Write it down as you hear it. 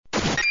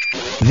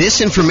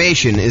This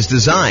information is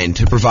designed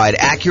to provide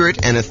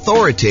accurate and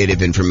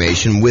authoritative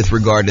information with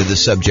regard to the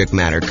subject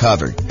matter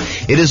covered.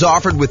 It is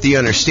offered with the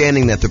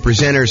understanding that the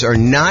presenters are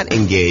not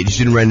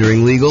engaged in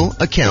rendering legal,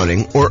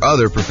 accounting, or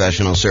other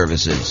professional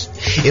services.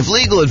 If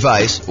legal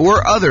advice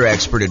or other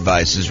expert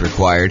advice is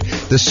required,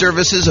 the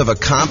services of a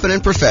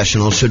competent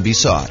professional should be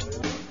sought.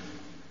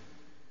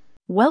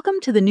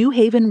 Welcome to the New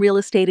Haven Real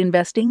Estate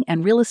Investing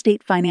and Real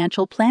Estate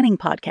Financial Planning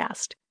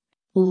Podcast.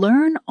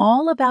 Learn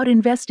all about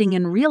investing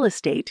in real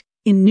estate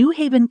in New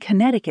Haven,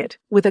 Connecticut,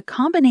 with a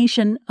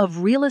combination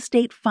of real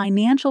estate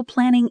financial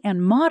planning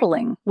and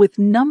modeling with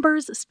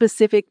numbers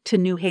specific to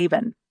New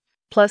Haven,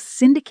 plus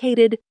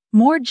syndicated,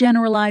 more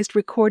generalized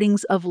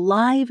recordings of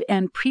live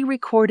and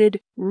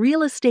pre-recorded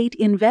real estate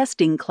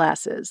investing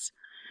classes.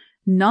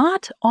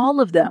 Not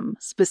all of them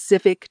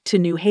specific to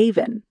New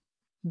Haven.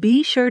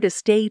 Be sure to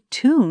stay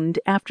tuned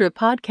after a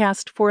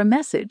podcast for a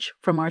message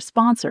from our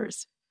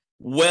sponsors.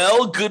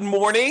 Well, good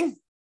morning.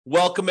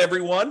 Welcome,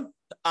 everyone.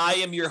 I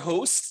am your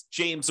host,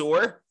 James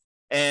Orr,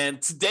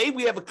 and today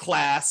we have a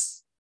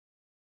class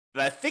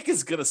that I think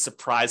is going to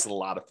surprise a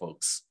lot of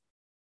folks.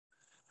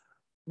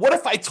 What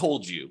if I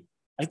told you,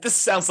 this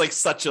sounds like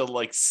such a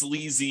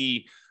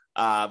sleazy,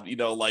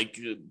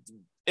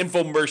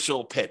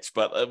 infomercial pitch,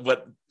 but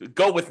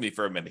go with me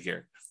for a minute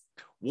here.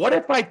 What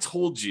if I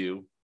told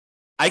you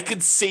I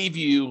could save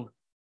you,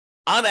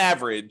 on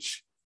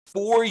average,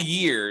 4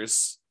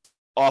 years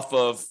off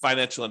of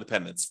financial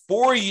independence,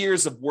 4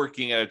 years of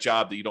working at a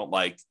job that you don't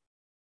like,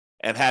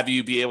 and have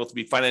you be able to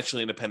be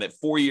financially independent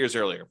 4 years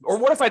earlier? Or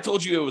what if I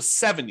told you it was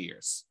 7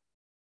 years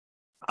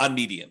on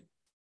median?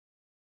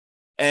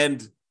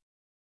 And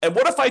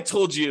what if I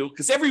told you,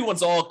 because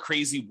everyone's all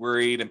crazy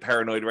worried and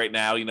paranoid right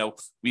now,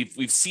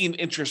 we've seen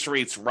interest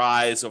rates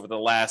rise over the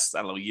last,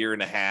 year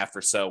and a half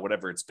or so,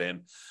 whatever it's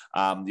been.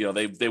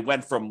 They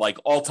went from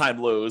all-time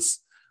lows.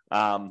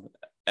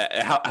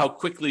 How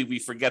quickly we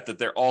forget that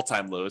they're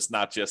all-time lows,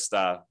 not just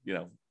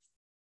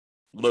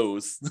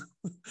lows,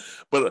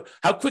 but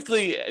how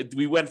quickly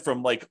we went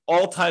from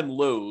all-time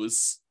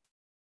lows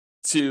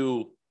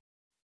to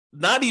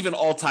not even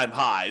all-time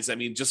highs. I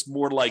mean, just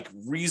more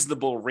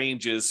reasonable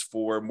ranges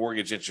for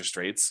mortgage interest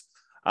rates,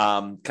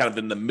 kind of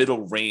in the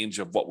middle range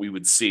of what we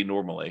would see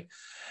normally.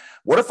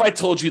 What if I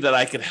told you that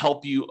I could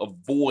help you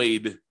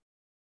avoid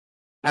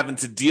having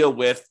to deal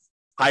with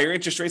higher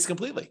interest rates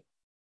completely?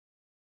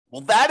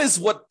 Well, that is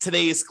what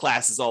today's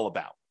class is all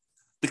about.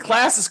 The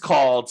class is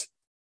called,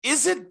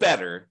 Is It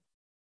Better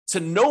to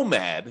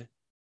Nomad,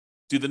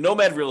 do the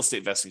Nomad real estate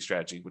investing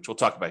strategy, which we'll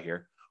talk about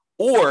here,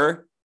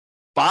 or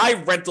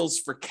buy rentals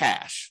for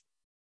cash?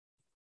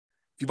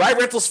 If you buy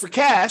rentals for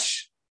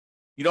cash,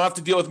 you don't have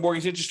to deal with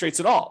mortgage interest rates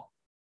at all.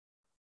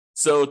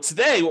 So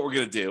today, what we're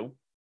going to do,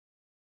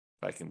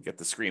 if I can get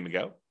the screen to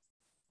go,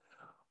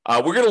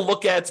 we're going to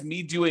look at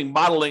me doing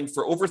modeling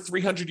for over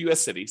 300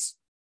 U.S. cities.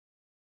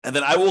 And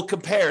then I will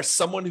compare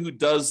someone who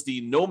does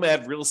the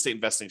Nomad real estate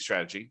investing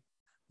strategy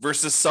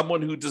versus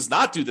someone who does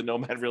not do the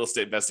Nomad real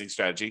estate investing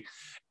strategy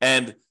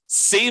and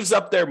saves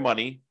up their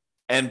money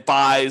and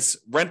buys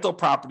rental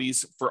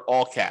properties for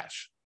all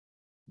cash.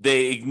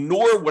 They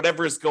ignore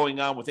whatever is going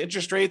on with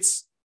interest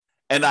rates.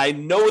 And I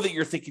know that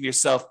you're thinking to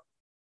yourself,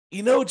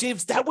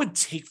 James, that would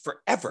take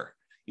forever.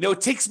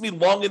 It takes me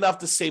long enough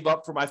to save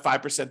up for my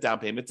 5% down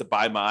payment to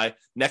buy my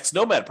next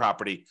Nomad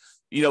property.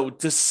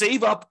 To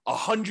save up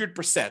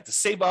 100%, to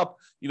save up,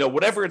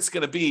 whatever it's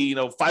going to be,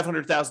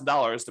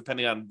 $500,000,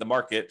 depending on the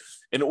market,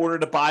 in order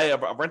to buy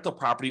a rental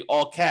property,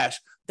 all cash,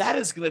 that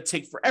is going to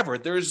take forever.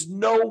 There's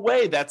no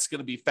way that's going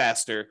to be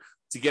faster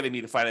to getting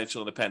me to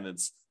financial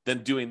independence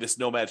than doing this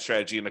Nomad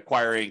strategy and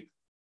acquiring,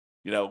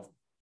 10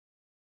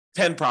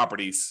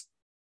 properties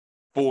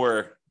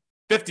for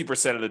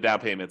 50% of the down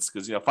payments,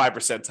 because,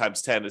 5%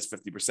 times 10 is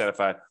 50% if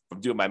I'm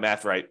doing my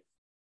math right.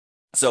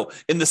 So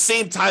in the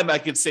same time I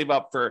could save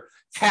up for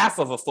half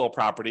of a full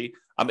property,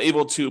 I'm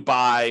able to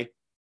buy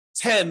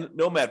 10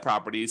 Nomad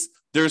properties.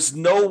 There's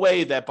no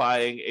way that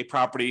buying a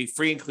property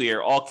free and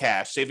clear, all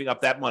cash, saving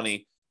up that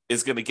money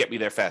is going to get me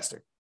there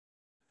faster.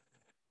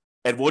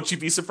 And won't you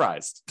be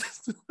surprised?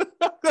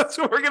 That's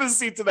what we're going to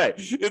see today.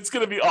 It's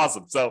going to be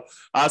awesome. So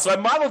I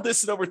modeled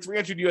this in over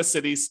 300 U.S.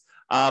 cities.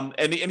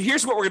 And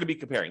here's what we're going to be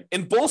comparing.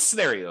 In both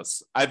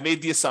scenarios, I've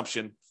made the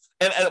assumption,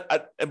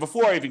 and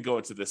before I even go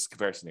into this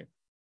comparison here,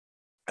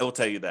 I will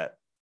tell you that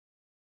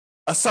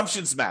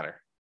assumptions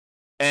matter.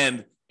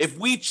 And if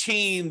we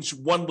change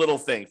one little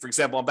thing, for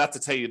example, I'm about to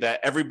tell you that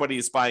everybody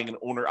is buying an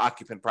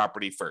owner-occupant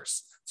property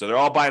first. So they're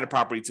all buying a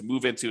property to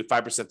move into,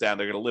 5% down.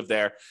 They're going to live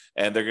there,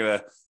 and they're going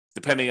to,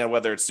 depending on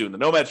whether it's doing the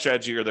Nomad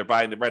strategy or they're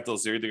buying the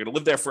rentals, they're either going to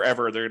live there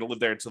forever or they're going to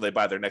live there until they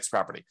buy their next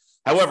property.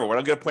 However, what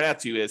I'm going to point out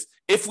to you is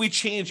if we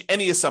change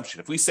any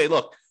assumption, if we say,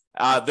 look,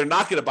 they're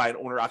not going to buy an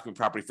owner-occupant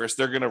property first.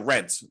 They're going to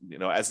rent,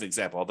 as an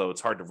example, although it's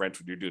hard to rent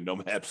when you're doing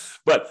Nomad,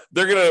 but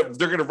they're going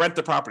to rent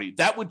the property.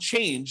 That would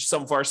change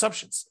some of our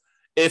assumptions.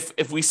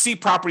 If we see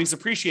properties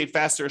appreciate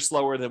faster or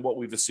slower than what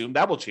we've assumed,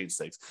 that will change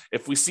things.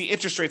 If we see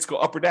interest rates go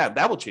up or down,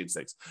 that will change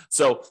things.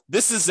 So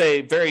this is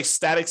a very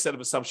static set of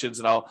assumptions,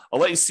 and I'll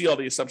let you see all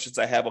the assumptions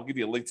I have. I'll give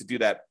you a link to do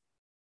that.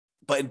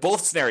 But in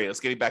both scenarios,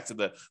 getting back to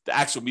the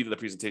actual meat of the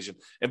presentation,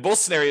 in both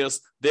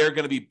scenarios, they're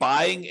going to be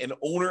buying an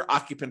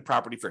owner-occupant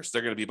property first.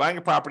 They're going to be buying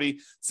a property,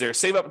 so they're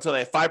save up until they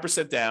have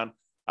 5% down.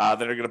 Then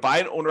they're going to buy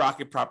an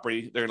owner-occupant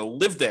property. They're going to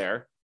live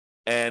there,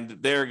 and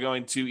they're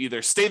going to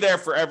either stay there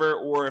forever,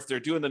 or if they're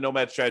doing the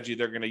Nomad strategy,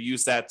 they're going to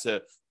use that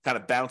to kind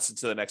of bounce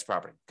into the next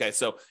property. Okay,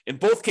 so in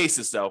both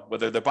cases, though,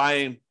 whether they're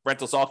buying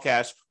rentals all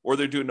cash or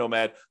they're doing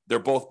Nomad, they're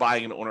both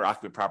buying an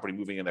owner-occupant property,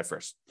 moving in there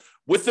first.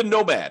 With the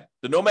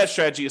Nomad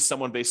strategy is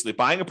someone basically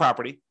buying a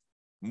property,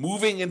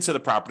 moving into the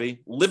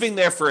property, living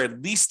there for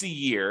at least a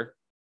year,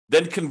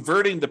 then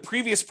converting the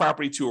previous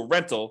property to a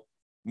rental,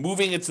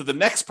 moving into the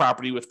next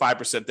property with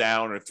 5%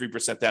 down or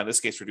 3% down. In this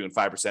case, we're doing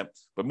 5%,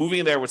 but moving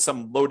in there with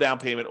some low down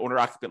payment,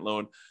 owner-occupant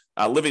loan,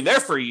 living there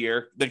for a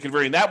year, then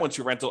converting that one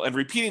to rental and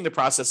repeating the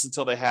process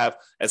until they have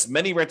as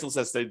many rentals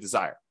as they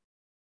desire.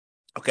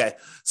 Okay,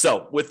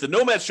 so with the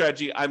Nomad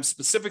strategy, I'm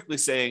specifically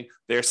saying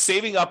they're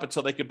saving up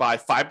until they could buy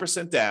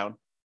 5% down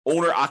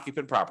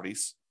owner-occupant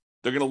properties.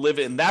 They're going to live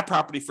in that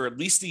property for at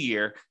least a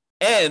year,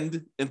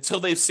 and until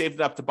they've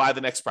saved up to buy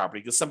the next property,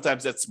 because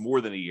sometimes that's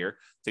more than a year.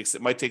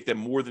 It might take them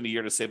more than a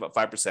year to save up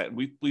 5%. And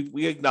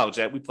we acknowledge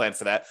that. We plan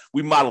for that.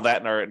 We model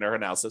that in our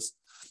analysis.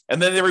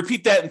 And then they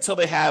repeat that until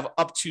they have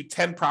up to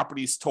 10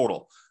 properties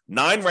total,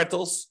 9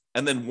 rentals,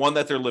 and then 1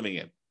 that they're living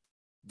in.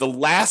 The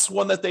last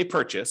one that they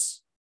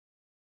purchase,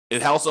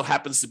 it also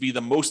happens to be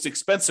the most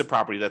expensive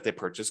property that they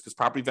purchase because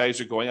property values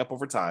are going up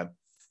over time,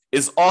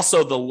 is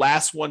also the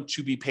last one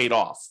to be paid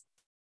off.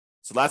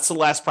 So that's the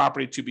last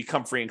property to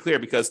become free and clear,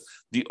 because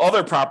the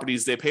other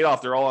properties they paid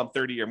off, they're all on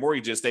 30-year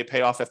mortgages. They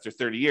pay off after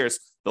 30 years.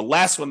 The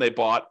last one they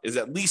bought is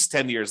at least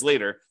 10 years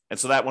later. And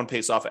so that one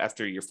pays off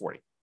after year 40.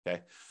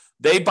 Okay.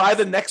 They buy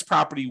the next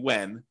property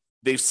when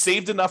they've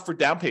saved enough for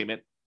down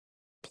payment,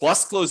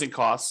 plus closing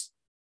costs,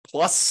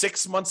 plus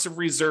 6 months of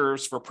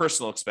reserves for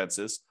personal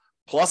expenses,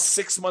 plus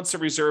 6 months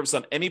of reserves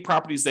on any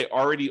properties they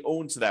already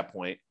own to that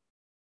point,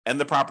 and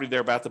the property they're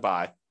about to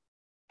buy.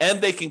 And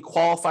they can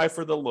qualify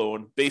for the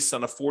loan based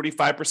on a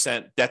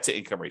 45% debt to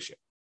income ratio.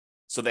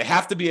 So they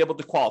have to be able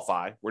to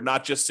qualify. We're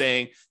not just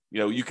saying,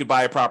 you could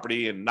buy a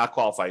property and not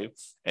qualify you.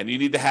 And you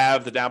need to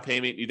have the down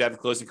payment, you need to have the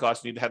closing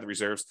costs, you need to have the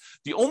reserves.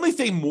 The only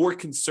thing more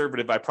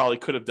conservative I probably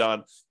could have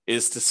done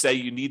is to say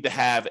you need to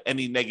have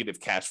any negative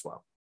cash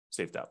flow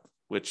saved up,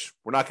 which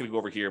we're not going to go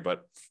over here,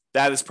 but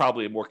that is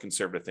probably a more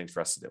conservative thing for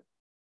us to do.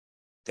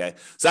 Okay,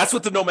 so that's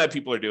what the Nomad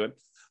people are doing.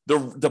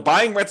 The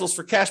buying rentals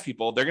for cash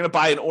people, they're going to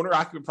buy an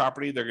owner-occupant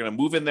property. They're going to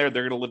move in there.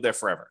 They're going to live there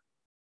forever.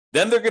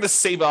 Then they're going to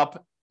save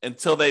up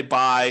until they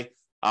buy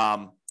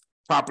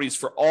properties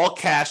for all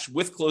cash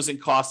with closing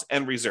costs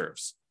and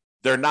reserves.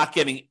 They're not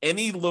getting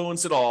any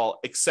loans at all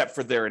except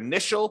for their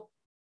initial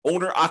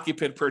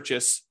owner-occupant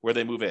purchase where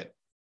they move in.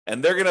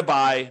 And they're going to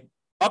buy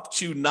up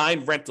to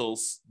 9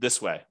 rentals this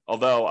way.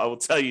 Although I will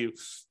tell you,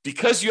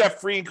 because you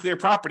have free and clear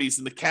properties,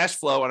 and the cash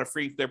flow on a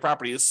free and clear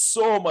property is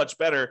so much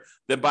better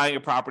than buying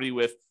a property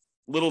with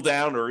little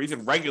down or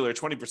even regular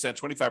 20%,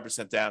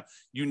 25% down,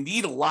 you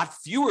need a lot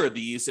fewer of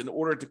these in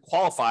order to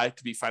qualify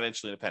to be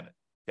financially independent.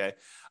 Okay.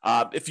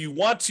 If you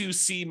want to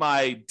see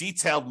my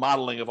detailed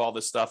modeling of all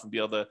this stuff and be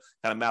able to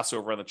kind of mouse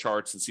over on the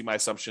charts and see my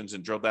assumptions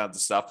and drill down to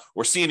stuff,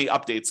 or see any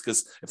updates,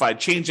 because if I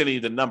change any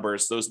of the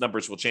numbers, those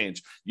numbers will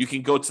change. You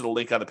can go to the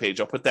link on the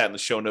page. I'll put that in the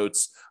show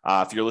notes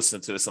if you're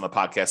listening to this on the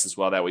podcast as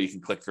well. That way you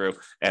can click through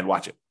and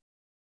watch it.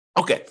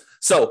 Okay.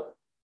 So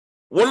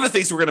one of the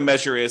things we're going to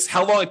measure is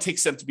how long it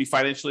takes them to be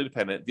financially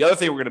independent. The other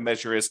thing we're going to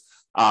measure is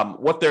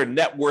what their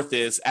net worth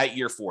is at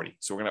year 40.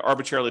 So we're going to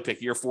arbitrarily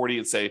pick year 40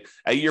 and say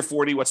at year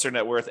 40, what's their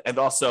net worth? And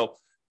also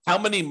how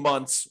many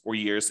months or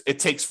years it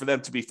takes for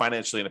them to be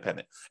financially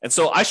independent. And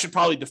so I should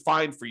probably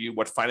define for you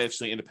what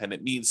financially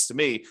independent means to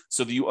me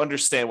so that you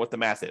understand what the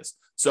math is.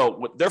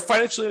 So they're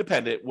financially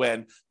independent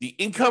when the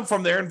income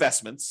from their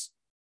investments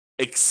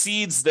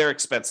exceeds their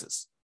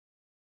expenses.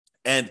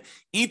 And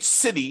each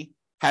city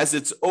has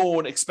its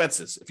own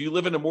expenses. If you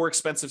live in a more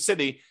expensive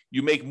city,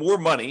 you make more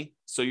money,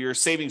 so your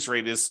savings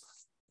rate is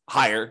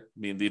higher. I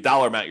mean, the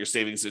dollar amount you're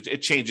saving,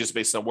 it changes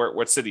based on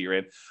what city you're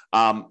in.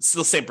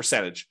 Still the same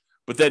percentage.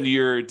 But then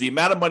the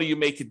amount of money you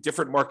make in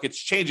different markets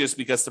changes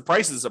because the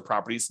prices of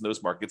properties in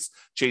those markets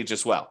change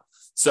as well.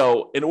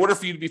 So in order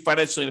for you to be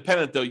financially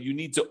independent, though, you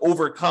need to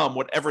overcome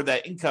whatever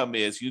that income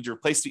is. You need to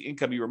replace the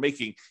income you were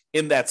making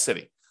in that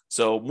city.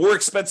 So more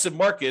expensive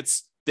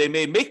markets, they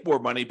may make more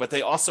money, but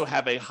they also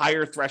have a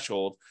higher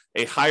threshold,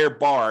 a higher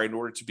bar in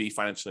order to be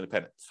financially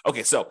independent.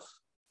 Okay, so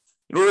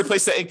in order to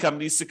replace that income, it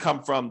needs to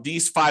come from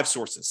these 5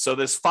 sources. So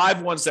there's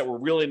 5 ones that we're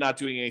really not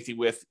doing anything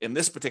with in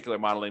this particular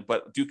modeling,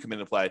 but do come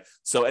into play.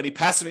 So any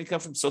passive income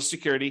from Social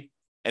Security,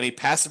 any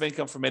passive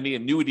income from any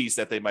annuities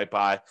that they might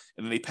buy,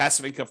 and any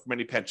passive income from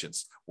any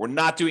pensions. We're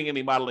not doing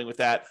any modeling with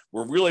that.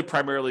 We're really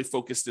primarily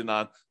focused in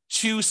on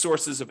 2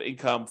 sources of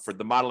income for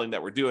the modeling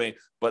that we're doing,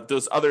 but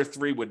those other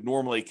 3 would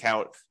normally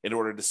count in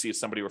order to see if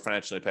somebody were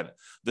financially independent.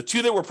 The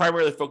 2 that we're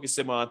primarily focused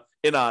in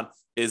on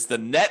is the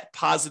net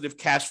positive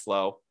cash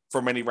flow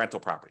from any rental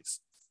properties.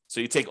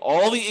 So you take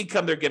all the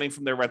income they're getting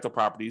from their rental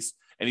properties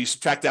and you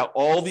subtract out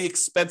all the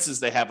expenses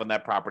they have on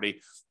that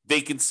property,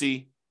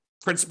 vacancy,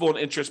 principal and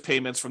interest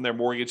payments from their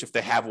mortgage if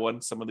they have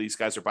one. Some of these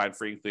guys are buying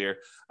free and clear.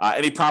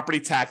 Any property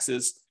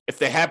taxes. If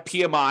they have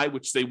PMI,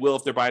 which they will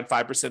if they're buying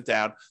 5%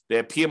 down, they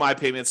have PMI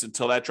payments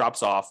until that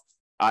drops off.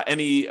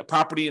 Any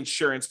property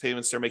insurance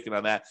payments they're making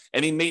on that,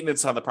 any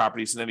maintenance on the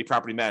properties, and any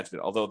property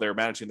management, although they're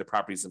managing the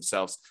properties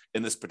themselves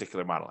in this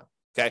particular modeling.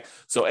 Okay,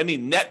 so any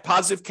net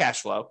positive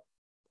cash flow,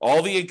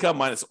 all the income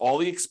minus all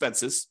the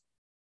expenses.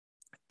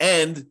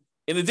 And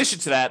in addition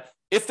to that,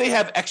 if they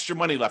have extra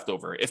money left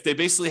over, if they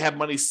basically have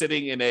money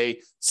sitting in a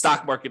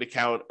stock market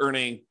account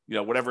earning,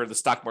 whatever the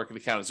stock market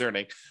account is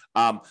earning,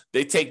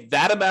 they take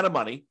that amount of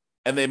money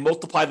and they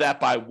multiply that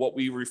by what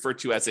we refer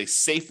to as a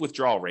safe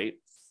withdrawal rate.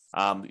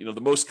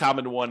 The most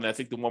common one, and I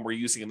think the one we're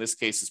using in this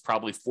case is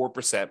probably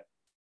 4%.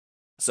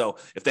 So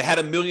if they had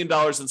 $1 million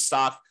in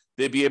stock,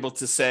 they'd be able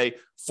to say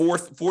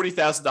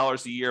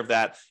 $40,000 a year of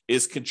that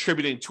is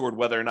contributing toward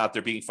whether or not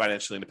they're being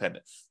financially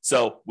independent.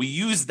 So we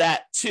use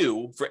that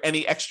too for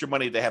any extra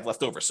money they have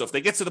left over. So if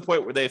they get to the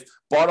point where they've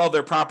bought all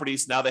their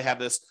properties, now they have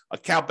this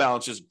account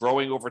balance just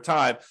growing over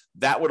time,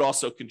 that would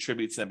also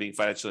contribute to them being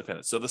financially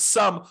independent. So the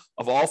sum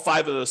of all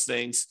 5 of those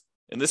things,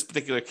 in this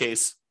particular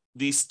case,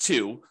 these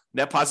 2,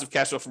 net positive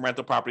cash flow from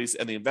rental properties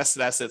and the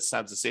invested assets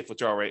times the safe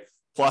withdrawal rate,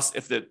 plus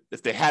if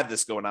they had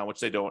this going on,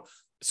 which they don't,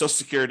 Social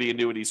Security,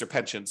 annuities, or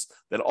pensions,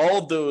 then all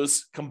of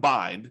those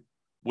combined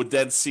would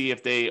then see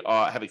if they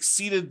have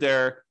exceeded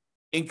their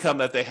income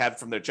that they had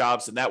from their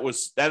jobs. And that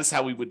is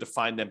how we would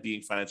define them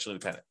being financially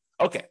independent.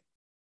 Okay,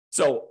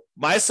 so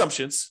my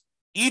assumptions,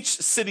 each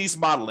city's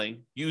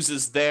modeling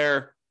uses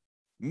their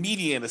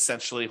median,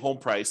 essentially, home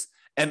price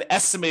and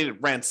estimated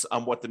rents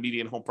on what the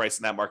median home price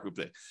in that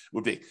market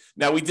would be.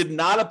 Now, we did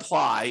not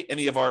apply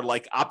any of our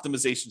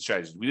optimization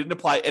strategies. We didn't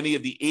apply any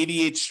of the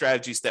 88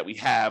 strategies that we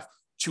have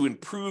to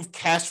improve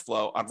cash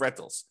flow on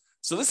rentals.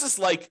 So this is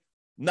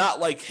not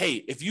like,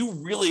 hey, if you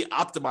really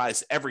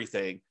optimize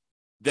everything,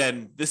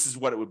 then this is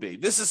what it would be.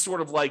 This is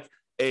sort of like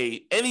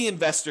any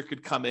investor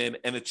could come in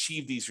and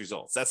achieve these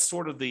results. That's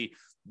sort of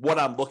what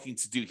I'm looking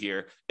to do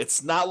here.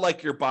 It's not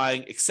like you're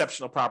buying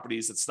exceptional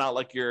properties. It's not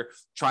like you're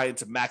trying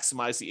to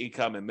maximize the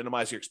income and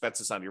minimize your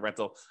expenses on your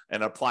rental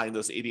and applying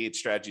those 88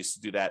 strategies to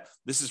do that.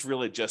 This is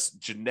really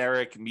just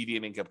generic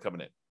median income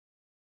coming in.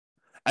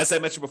 As I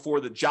mentioned before,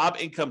 the job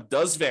income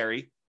does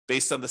vary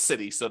based on the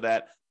city so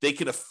that they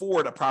can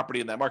afford a property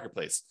in that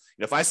marketplace.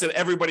 If I said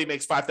everybody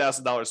makes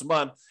 $5,000 a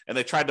month and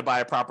they tried to buy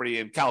a property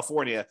in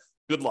California,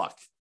 good luck.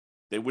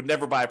 They would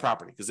never buy a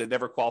property because they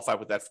never qualify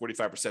with that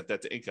 45%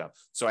 debt to income.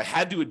 So I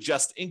had to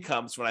adjust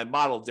incomes when I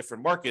modeled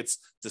different markets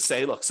to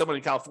say, look, someone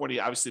in California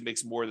obviously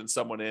makes more than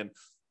someone in,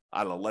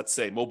 let's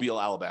say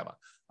Mobile, Alabama,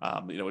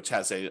 which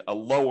has a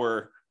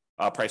lower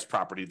price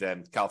property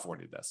than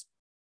California does.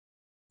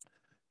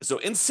 So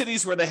in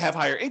cities where they have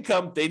higher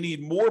income, they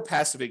need more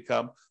passive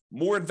income,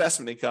 more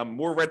investment income,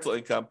 more rental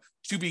income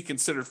to be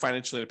considered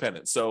financially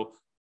independent. So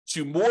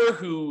to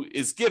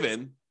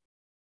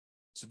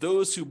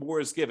those who more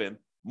is given,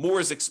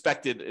 more is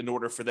expected in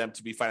order for them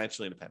to be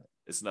financially independent.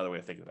 It's another way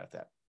of thinking about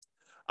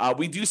that.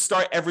 We do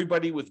start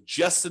everybody with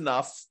just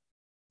enough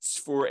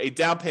for a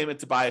down payment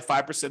to buy a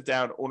 5%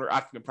 down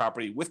owner-occupant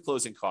property with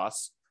closing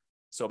costs.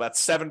 So about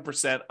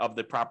 7% of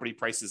the property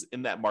prices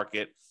in that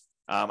market.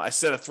 I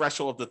set a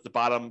threshold at the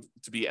bottom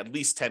to be at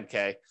least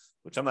 10K,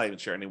 which I'm not even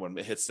sure anyone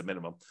hits the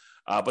minimum.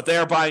 But they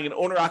are buying an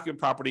owner-occupant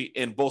property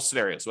in both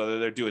scenarios, whether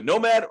they're doing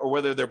Nomad or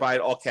whether they're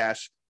buying all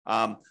cash.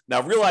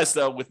 Now realize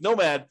though, with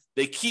Nomad,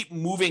 they keep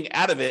moving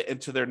out of it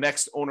into their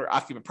next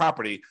owner-occupant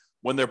property.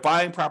 When they're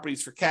buying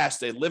properties for cash,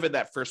 they live in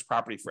that first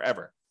property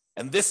forever.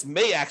 And this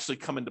may actually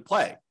come into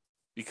play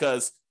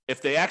because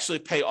if they actually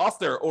pay off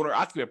their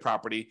owner-occupant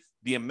property,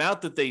 the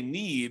amount that they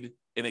need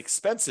in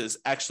expenses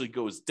actually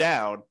goes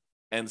down.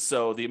 And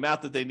so the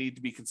amount that they need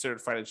to be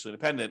considered financially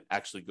independent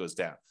actually goes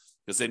down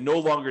because they no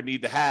longer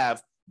need to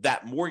have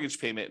that mortgage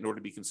payment in order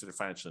to be considered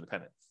financially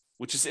independent,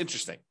 which is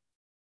interesting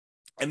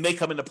and may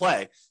come into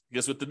play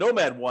because with the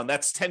Nomad one,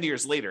 that's 10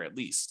 years later at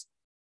least,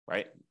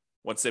 right?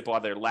 Once they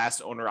bought their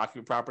last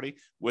owner-occupant property.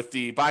 With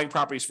the buying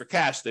properties for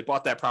cash, they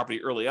bought that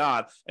property early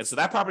on, and so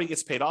that property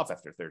gets paid off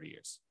after 30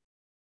 years.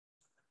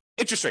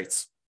 Interest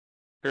rates.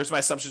 Here's my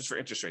assumptions for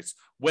interest rates.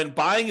 When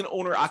buying an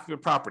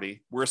owner-occupant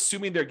property, we're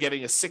assuming they're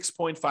getting a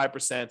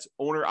 6.5%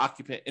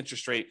 owner-occupant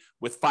interest rate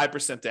with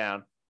 5%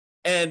 down.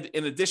 And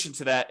in addition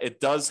to that,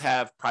 it does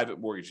have private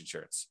mortgage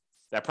insurance.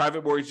 That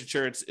private mortgage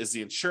insurance is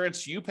the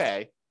insurance you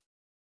pay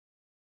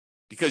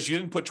because you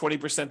didn't put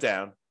 20%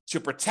 down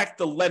to protect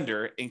the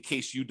lender in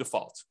case you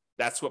default.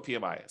 That's what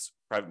PMI is,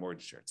 private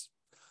mortgage insurance.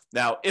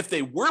 Now, if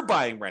they were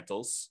buying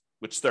rentals,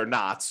 which they're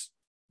not,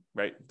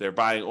 right? They're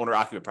buying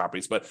owner-occupant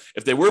properties. But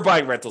if they were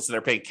buying rentals, then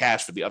they're paying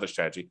cash for the other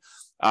strategy.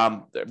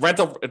 The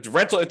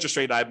rental interest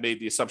rate, I've made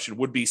the assumption,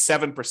 would be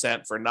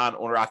 7% for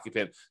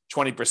non-owner-occupant,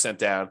 20%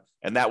 down,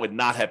 and that would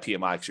not have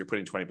PMI because you're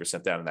putting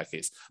 20% down in that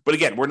case. But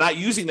again, we're not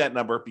using that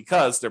number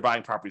because they're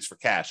buying properties for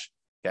cash.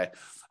 Okay.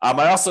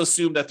 I also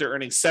assume that they're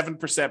earning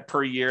 7%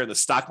 per year in the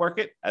stock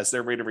market as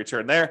their rate of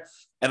return there.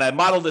 And I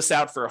modeled this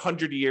out for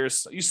 100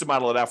 years. I used to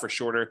model it out for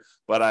shorter,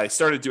 but I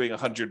started doing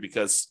 100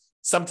 because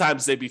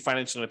sometimes they'd be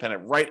financially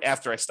independent right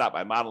after I stopped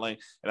my modeling.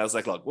 And I was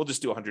like, look, we'll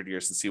just do 100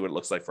 years and see what it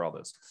looks like for all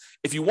those.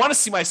 If you want to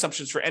see my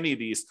assumptions for any of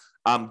these,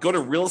 go to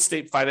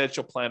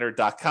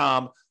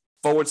realestatefinancialplanner.com/model,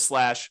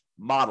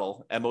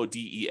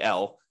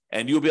 MODEL,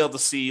 and you'll be able to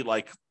see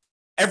like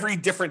every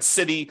different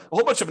city, a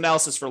whole bunch of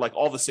analysis for like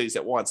all the cities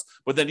at once,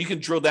 but then you can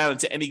drill down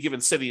into any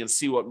given city and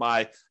see what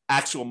my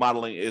actual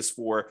modeling is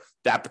for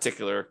that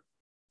particular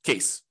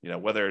case,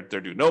 whether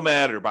they're doing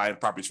Nomad or buying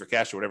properties for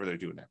cash or whatever they're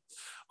doing there.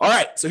 All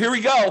right, so here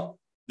we go.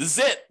 This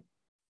is it.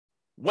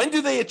 When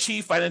do they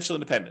achieve financial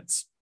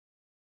independence?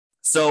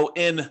 So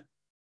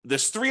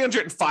there's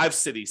 305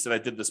 cities that I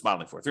did this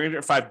modeling for,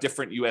 305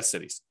 different US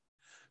cities.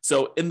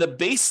 So in the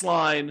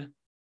baseline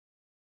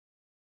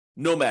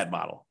Nomad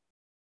model,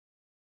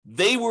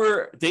 they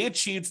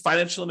achieved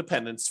financial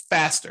independence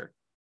faster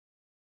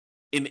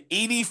in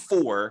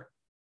 84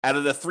 out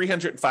of the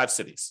 305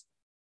 cities.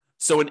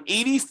 So in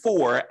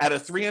 84 out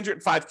of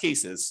 305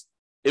 cases,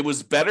 it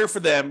was better for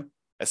them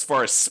as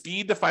far as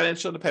speed to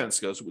financial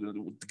independence goes,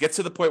 to get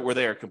to the point where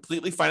they are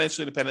completely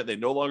financially independent, they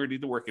no longer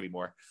need to work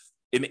anymore.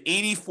 In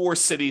 84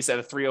 cities out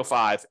of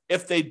 305,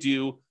 if they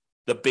do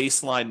the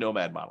baseline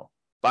Nomad model,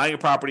 buying a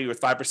property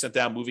with 5%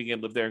 down, moving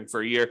in, live there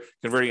for a year,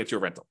 converting it to a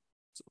rental.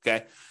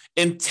 Okay.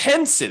 In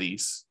 10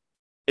 cities,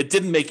 it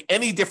didn't make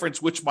any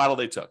difference which model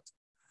they took.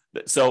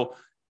 So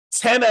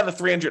 10 out of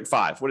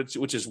 305,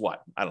 which is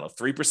what? I don't know,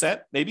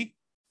 3% maybe?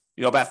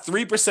 About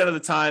 3% of the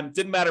time,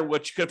 didn't matter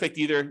what, you could have picked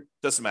either,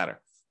 doesn't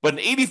matter. But in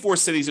 84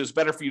 cities, it was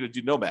better for you to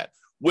do Nomad,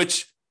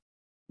 which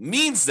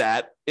means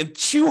that in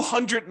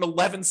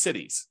 211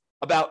 cities,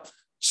 about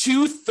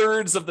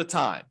 2/3 of the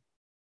time,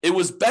 it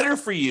was better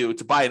for you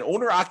to buy an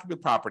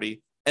owner-occupant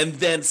property and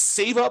then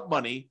save up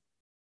money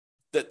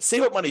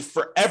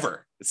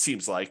forever, it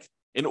seems like,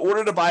 in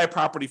order to buy a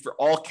property for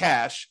all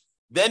cash,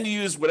 then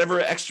use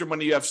whatever extra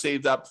money you have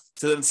saved up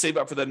to then save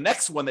up for the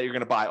next one that you're going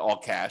to buy all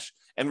cash,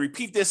 and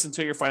repeat this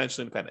until you're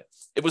financially independent.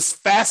 It was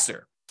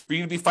faster for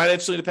you to be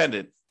financially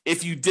independent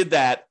if you did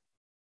that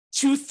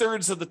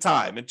 2/3 of the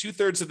time in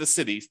 2/3 of the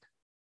cities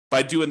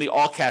by doing the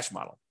all cash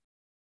model.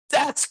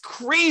 That's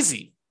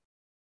crazy,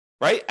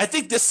 right? I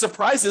think this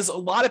surprises a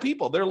lot of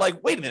people. They're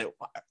like, wait a minute,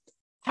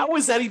 how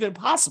is that even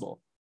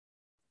possible?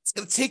 It's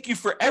going to take you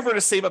forever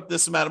to save up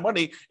this amount of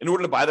money in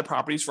order to buy the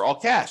properties for all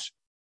cash.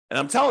 And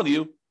I'm telling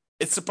you,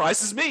 it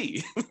surprises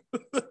me.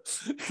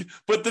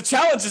 But the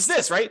challenge is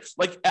this, right?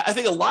 Like, I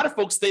think a lot of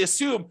folks, they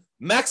assume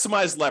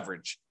maximize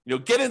leverage,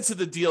 get into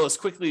the deal as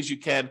quickly as you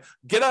can,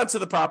 get onto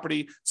the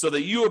property so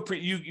that you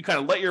kind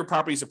of let your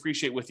properties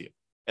appreciate with you.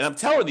 And I'm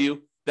telling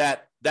you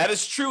that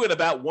is true in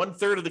about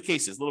 1/3 of the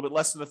cases, a little bit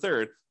less than a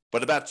third,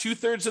 but about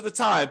 2/3 of the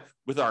time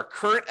with our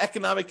current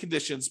economic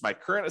conditions, my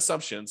current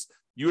assumptions,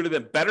 you would have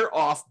been better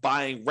off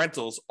buying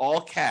rentals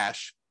all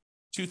cash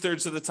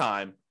 2/3 of the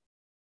time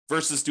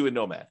versus doing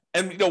Nomad.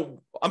 And,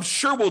 I'm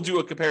sure we'll do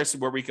a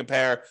comparison where we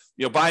compare,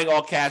 buying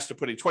all cash to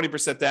putting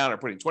 20% down or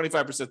putting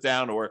 25%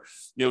 down, or,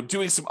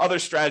 doing some other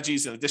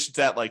strategies in addition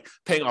to that, like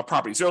paying off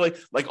properties early.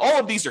 Like, all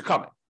of these are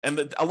coming.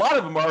 And a lot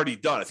of them are already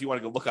done if you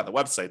want to go look on the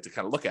website to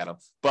kind of look at them.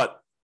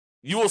 But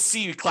you will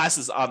see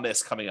classes on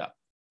this coming up.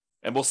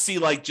 And we'll see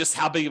like just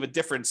how big of a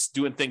difference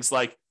doing things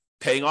like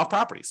paying off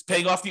properties,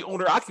 paying off the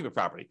owner-occupant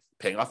property,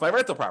 paying off my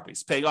rental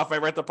properties, paying off my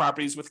rental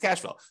properties with cash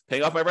flow,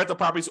 paying off my rental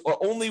properties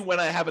or only when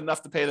I have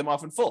enough to pay them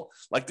off in full.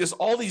 Like, there's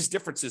all these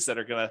differences that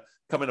are going to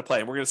come into play,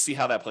 and we're going to see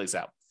how that plays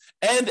out.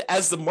 And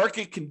as the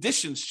market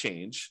conditions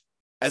change,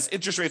 as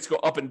interest rates go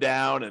up and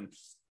down, and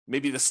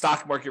maybe the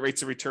stock market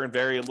rates of return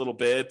vary a little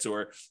bit,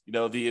 or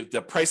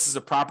the prices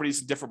of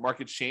properties in different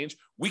markets change,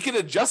 we can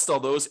adjust all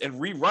those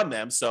and rerun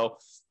them. So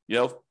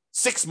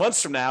 6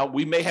 months from now,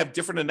 we may have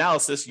different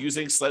analysis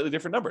using slightly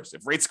different numbers.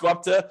 If rates go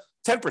up to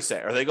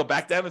 10% or they go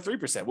back down to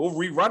 3%, we'll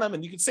rerun them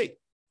and you can see.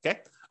 Okay.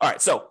 All right.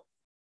 So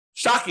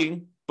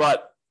shocking,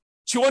 but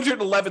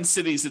 211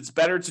 cities, it's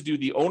better to do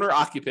the owner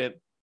occupant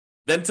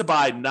than to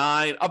buy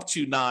up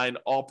to nine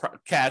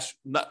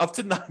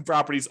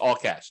properties, all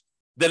cash,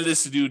 than it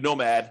is to do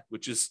Nomad,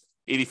 which is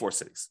 84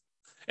 cities.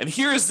 And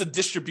here is the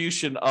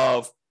distribution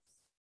of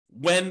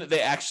when they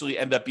actually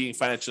end up being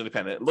financially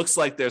independent. It looks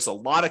like there's a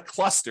lot of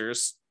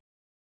clusters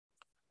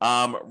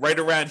right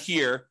around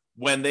here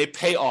when they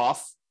pay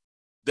off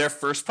their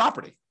first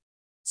property.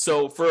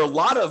 So for a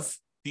lot of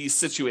these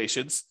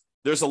situations,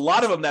 there's a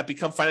lot of them that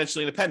become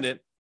financially independent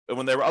and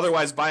when they were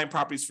otherwise buying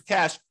properties for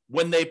cash,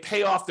 when they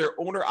pay off their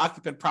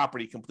owner-occupant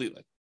property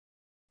completely,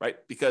 right?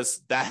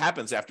 Because that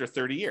happens after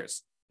 30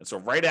 years. And so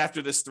right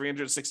after this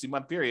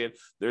 360-month period,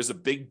 there's a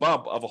big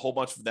bump of a whole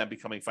bunch of them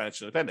becoming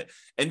financially independent.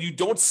 And you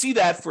don't see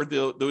that for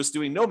those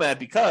doing Nomad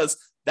because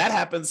that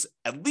happens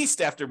at least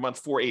after month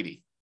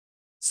 480,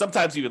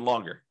 sometimes even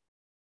longer.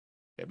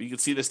 Okay, but you can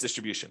see this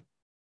distribution.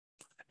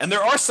 And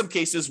there are some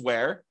cases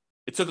where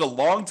it took a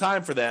long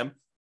time for them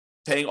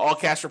paying all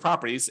cash for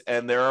properties,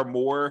 and there are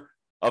more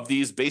of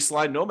these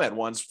baseline Nomad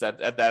ones that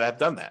have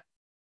done that.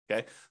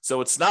 Okay, so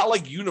it's not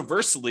like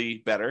universally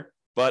better,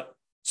 but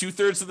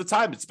 2/3 of the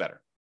time it's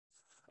better.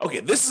 Okay,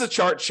 this is a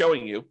chart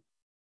showing you.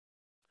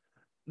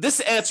 This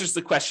answers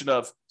the question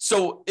of,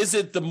 so is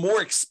it the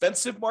more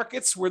expensive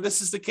markets where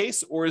this is the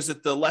case, or is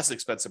it the less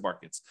expensive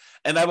markets?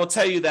 And I will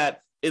tell you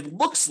that it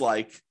looks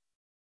like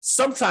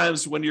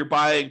sometimes when you're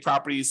buying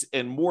properties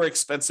in more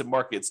expensive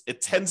markets,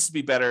 it tends to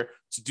be better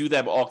to do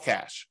them all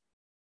cash,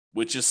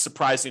 which is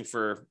surprising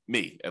for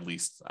me, at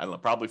least. I don't know,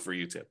 probably for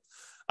you too.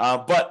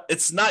 But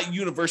it's not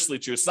universally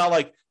true. It's not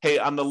like, hey,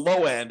 on the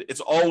low end,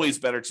 it's always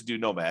better to do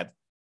Nomad.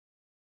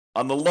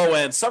 On the low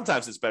end,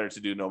 sometimes it's better to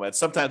do Nomad.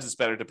 Sometimes it's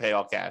better to pay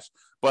all cash.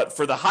 But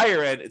for the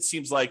higher end, it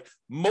seems like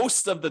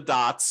most of the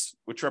dots,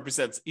 which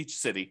represents each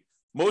city,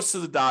 most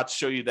of the dots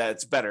show you that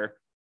it's better.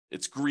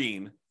 It's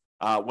green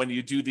when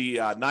you do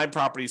the 9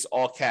 properties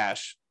all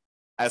cash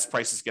as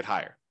prices get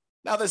higher.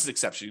 Now, there's an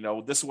exception.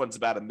 This one's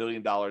about $1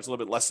 million, a little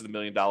bit less than $1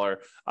 million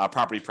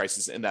property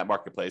prices in that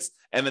marketplace.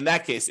 And in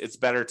that case, it's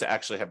better to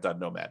actually have done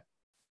Nomad.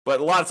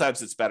 But a lot of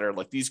times it's better,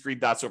 like these green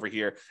dots over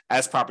here,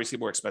 as properties get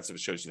more expensive,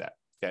 it shows you that.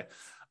 Okay.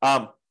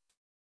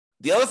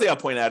 The other thing I'll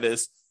point out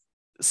is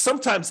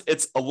sometimes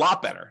it's a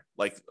lot better.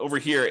 Like over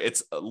here,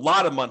 it's a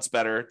lot of months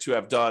better to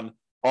have done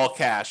all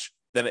cash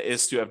than it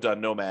is to have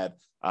done Nomad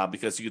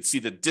because you can see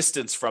the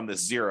distance from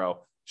this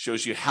 0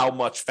 shows you how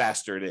much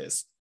faster it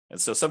is. And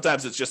so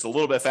sometimes it's just a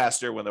little bit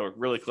faster when they're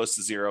really close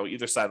to 0,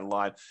 either side of the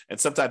line. And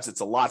sometimes it's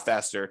a lot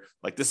faster.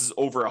 Like this is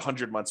over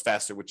 100 months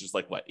faster, which is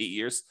like what, 8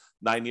 years,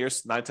 9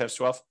 years, 9 times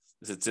 12,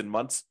 it's in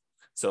months.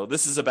 So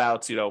this is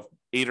about,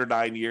 8 or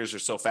 9 years or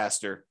so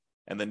faster.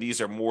 And then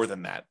these are more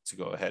than that to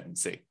go ahead and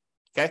see.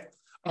 Okay.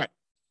 All right.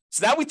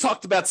 So now we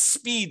talked about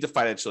speed to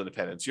financial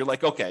independence. You're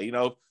like, okay,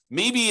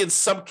 maybe in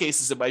some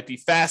cases it might be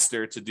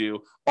faster to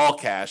do all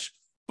cash,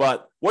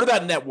 but what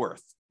about net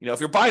worth? If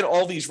you're buying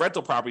all these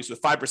rental properties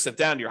with 5%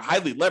 down, you're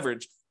highly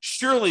leveraged.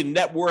 Surely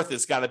net worth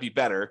has got to be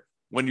better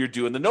when you're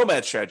doing the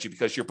Nomad strategy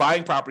because you're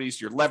buying properties,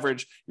 your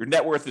leverage, your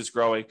net worth is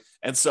growing.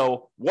 And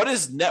so what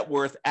is net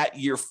worth at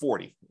year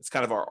 40? It's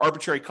kind of our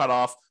arbitrary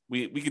cutoff.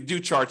 We could do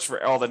charts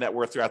for all the net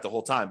worth throughout the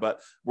whole time,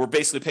 but we're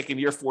basically picking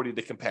year 40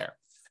 to compare.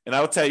 And I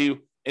will tell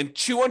you, in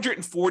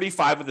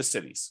 245 of the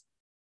cities,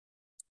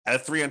 out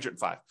of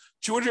 305,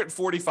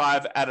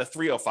 245 out of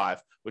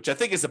 305, which I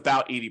think is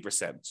about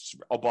 80%.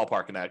 I'll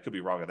ballpark in that. I could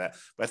be wrong on that,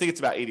 but I think it's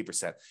about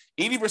 80%.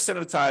 80% of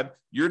the time,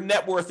 your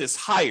net worth is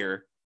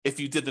higher if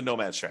you did the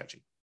Nomad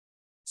strategy.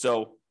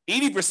 So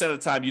 80% of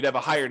the time, you'd have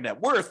a higher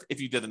net worth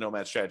if you did the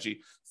Nomad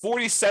strategy.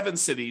 47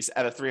 cities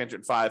out of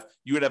 305,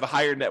 you would have a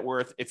higher net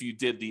worth if you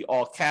did the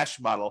all cash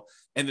model.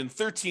 And in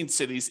 13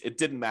 cities, it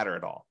didn't matter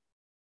at all.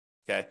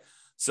 Okay.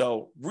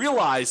 So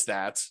realize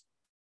that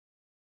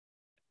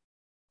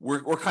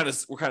we're kind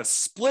of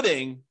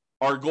splitting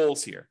our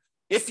goals here.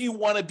 If you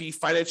want to be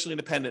financially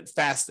independent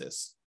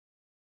fastest,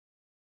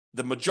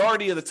 the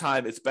majority of the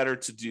time, it's better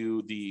to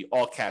do the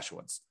all cash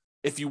ones.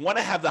 If you want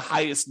to have the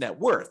highest net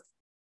worth,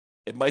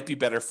 it might be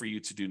better for you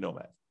to do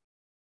Nomad.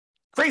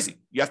 Crazy.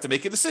 You have to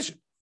make a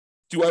decision.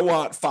 Do I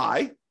want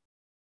FI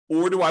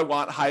or do I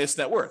want highest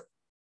net worth?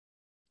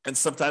 And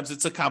sometimes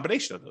it's a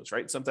combination of those,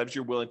 right? Sometimes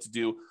you're willing to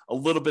do a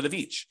little bit of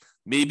each.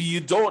 Maybe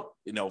you don't,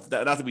 not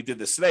that we did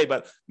this today,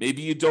 but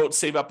maybe you don't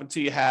save up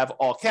until you have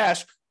all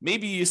cash.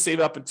 Maybe you save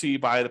up until you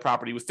buy the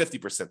property with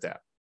 50% down.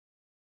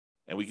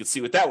 And we can see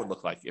what that would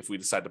look like if we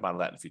decide to model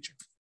that in the future.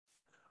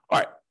 All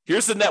right,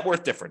 here's the net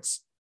worth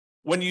difference.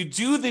 When you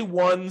do the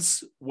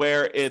ones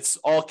where it's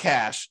all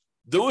cash,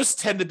 those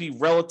tend to be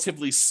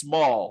relatively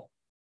small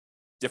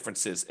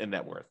differences in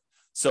net worth.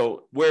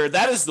 So where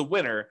that is the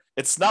winner,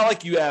 it's not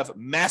like you have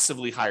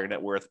massively higher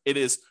net worth. It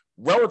is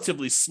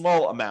relatively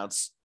small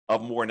amounts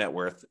of more net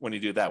worth when you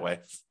do it that way.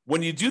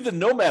 When you do the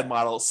Nomad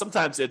model,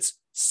 sometimes it's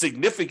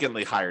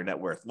significantly higher net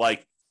worth,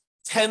 like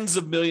tens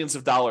of millions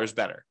of dollars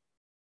better.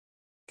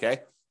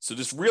 Okay. So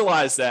just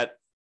realize that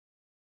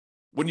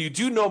when you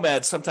do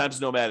Nomad,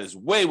 sometimes Nomad is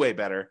way, way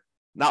better.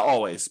 Not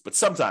always, but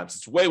sometimes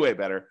it's way, way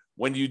better.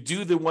 When you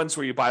do the ones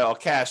where you buy all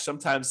cash,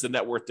 sometimes the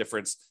net worth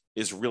difference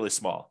is really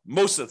small.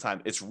 Most of the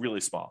time, it's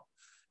really small.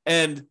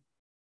 And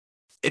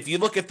if you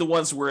look at the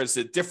ones where it's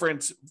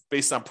different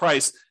based on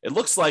price, it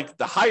looks like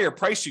the higher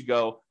price you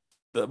go,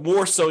 the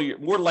more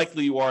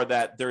likely you are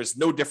that there is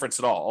no difference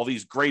at all. All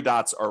these gray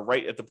dots are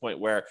right at the point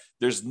where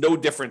there's no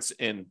difference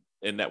in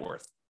net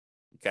worth.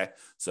 Okay,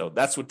 so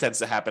that's what tends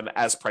to happen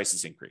as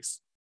prices increase.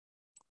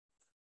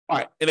 All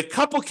right. In a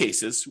couple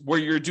cases where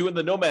you're doing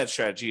the Nomad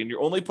strategy and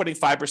you're only putting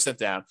 5%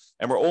 down,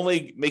 and we're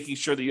only making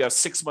sure that you have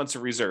 6 months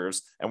of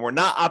reserves, and we're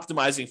not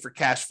optimizing for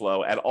cash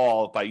flow at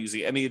all by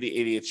using any of the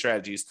 88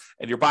 strategies,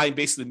 and you're buying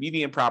basically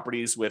median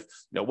properties with,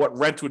 what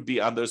rent would be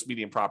on those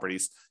median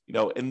properties,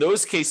 in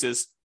those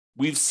cases,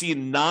 we've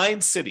seen 9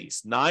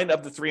 cities, 9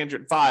 of the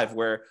 305,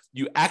 where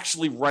you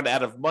actually run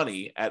out of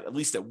money at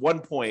least at one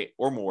point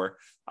or more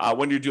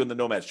when you're doing the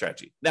Nomad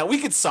strategy. Now, we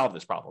could solve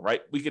this problem,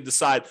 right? We could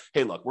decide,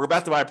 hey, look, we're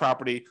about to buy a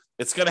property.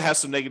 It's going to have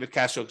some negative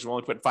cash flow because we're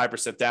only putting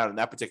 5% down in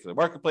that particular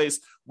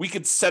marketplace. We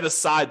could set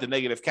aside the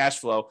negative cash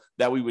flow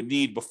that we would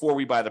need before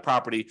we buy the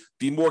property,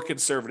 be more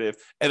conservative.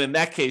 And in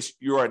that case,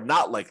 you are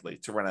not likely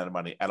to run out of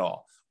money at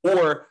all.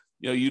 Or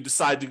you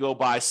decide to go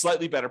buy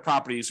slightly better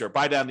properties or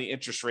buy down the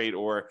interest rate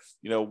or,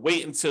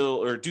 wait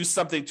until or do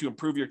something to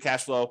improve your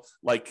cash flow,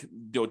 like,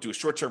 do a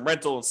short-term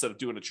rental instead of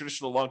doing a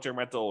traditional long-term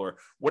rental or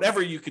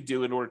whatever you could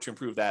do in order to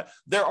improve that.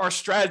 There are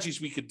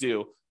strategies we could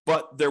do,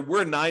 but there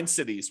were 9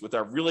 cities with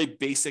our really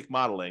basic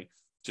modeling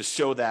to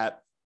show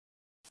that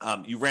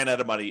you ran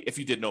out of money if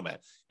you did Nomad.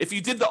 If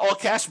you did the all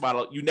cash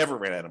model, you never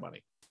ran out of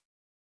money.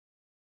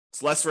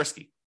 It's less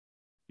risky.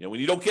 When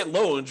you don't get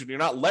loans, when you're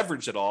not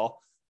leveraged at all,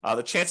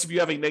 the chance of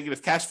you having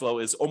negative cash flow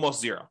is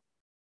almost zero.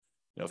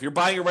 If you're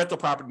buying a rental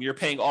property and you're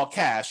paying all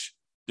cash,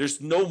 there's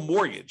no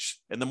mortgage.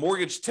 And the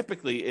mortgage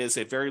typically is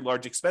a very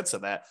large expense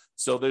on that.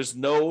 So there's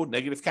no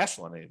negative cash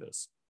flow on any of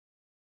those.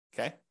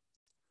 Okay.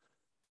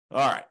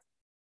 All right.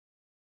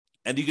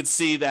 And you can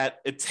see that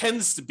it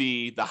tends to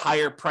be the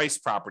higher price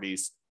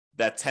properties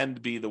that tend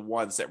to be the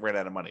ones that ran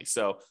out of money.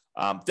 So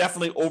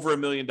definitely over $1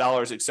 million,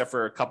 except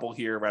for a couple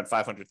here around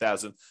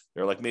 500,000.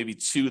 There are like maybe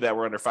 2 that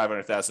were under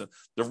 500,000.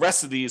 The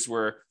rest of these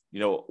were,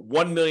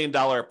 $1 million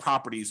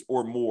properties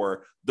or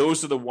more.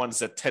 Those are the ones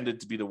that tended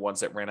to be the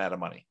ones that ran out of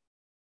money.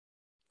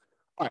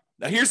 All right.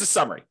 Now here's a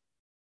summary.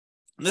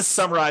 And this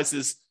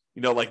summarizes,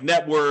 like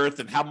net worth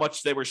and how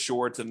much they were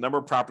short and the number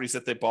of properties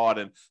that they bought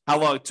and how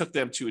long it took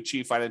them to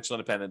achieve financial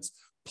independence,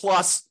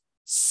 plus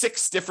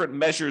 6 different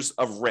measures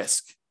of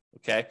risk.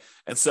 Okay.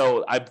 And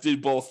so I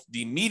did both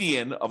the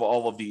median of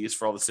all of these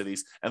for all the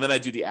cities, and then I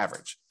do the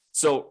average.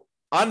 So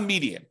on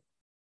median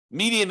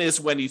is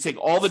when you take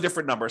all the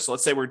different numbers. So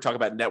let's say we're talking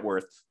about net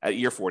worth at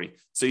year 40.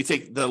 So you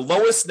take the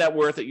lowest net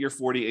worth at year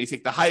 40 and you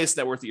take the highest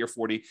net worth at year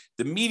 40.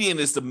 The median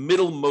is the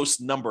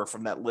middlemost number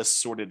from that list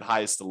sorted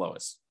highest to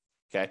lowest.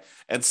 Okay.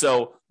 And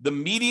so the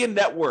median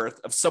net worth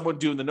of someone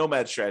doing the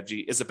Nomad strategy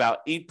is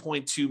about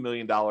 $8.2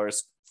 million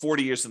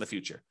 40 years in the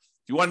future.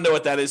 If you want to know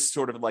what that is,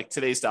 sort of like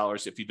today's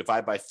dollars, if you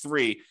divide by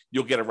 3,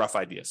 you'll get a rough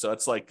idea. So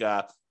it's like,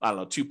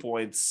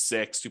 2.6,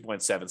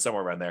 2.7,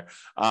 somewhere around there,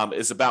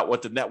 is about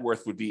what the net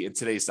worth would be in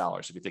today's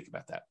dollars, if you think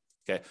about that.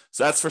 Okay.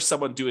 So that's for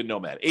someone doing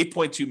Nomad.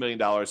 $8.2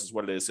 million is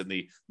what it is in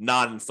the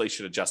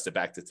non-inflation adjusted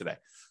back to today.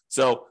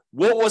 So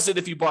what was it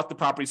if you bought the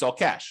properties all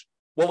cash?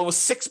 Well, it was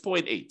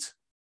 6.8,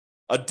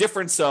 a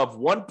difference of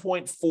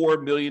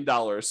 $1.4 million.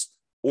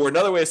 Or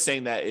another way of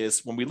saying that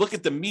is when we look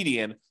at the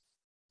median,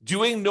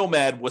 doing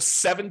Nomad was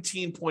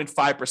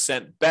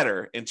 17.5%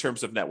 better in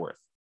terms of net worth.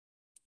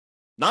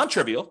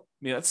 Non-trivial.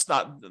 That's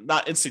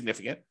not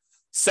insignificant.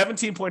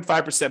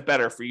 17.5%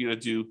 better for you to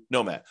do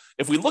Nomad.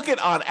 If we look at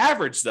on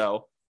average,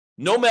 though,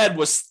 Nomad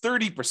was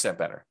 30%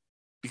 better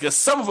because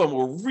some of them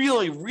were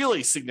really,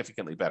 really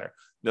significantly better.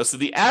 So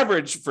the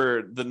average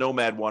for the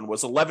Nomad one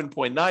was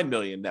 11.9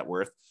 million net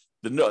worth.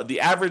 The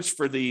average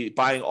for the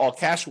buying all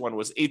cash one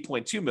was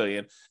 8.2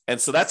 million.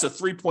 And so that's a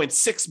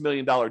 $3.6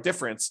 million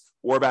difference,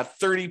 or about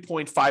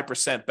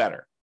 30.5%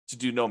 better to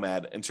do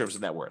Nomad in terms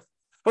of net worth.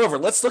 However,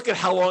 let's look at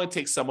how long it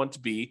takes someone to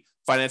be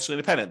financially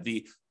independent,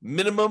 the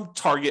minimum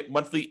target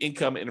monthly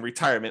income in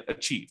retirement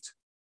achieved.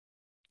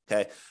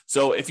 Okay.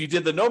 So if you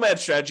did the Nomad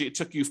strategy, it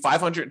took you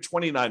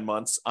 529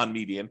 months on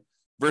median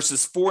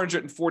versus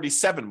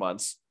 447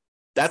 months.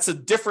 That's a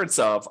difference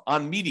of,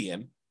 on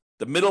median,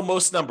 the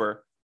middlemost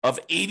number, of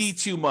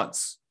 82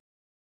 months.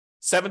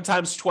 7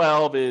 times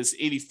 12 is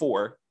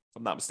 84, if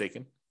I'm not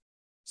mistaken.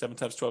 7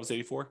 times 12 is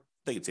 84. I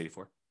think it's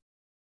 84.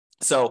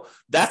 So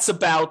that's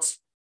about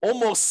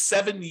almost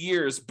 7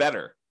 years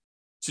better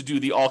to do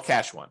the all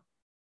cash one.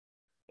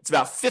 It's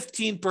about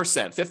 15%,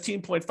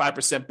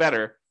 15.5%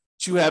 better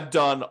to have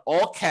done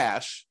all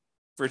cash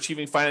for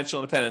achieving financial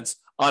independence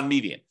on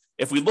median.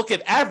 If we look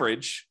at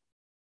average,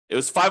 it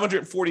was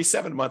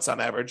 547 months on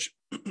average,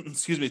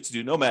 to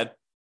do Nomad,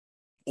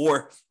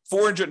 or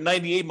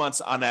 498 months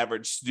on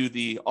average to do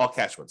the all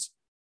cash ones.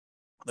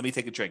 Let me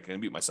take a drink. I'm going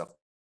to mute myself.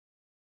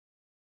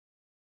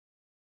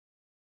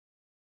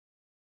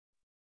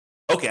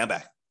 Okay, I'm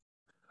back.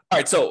 All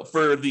right, so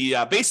for the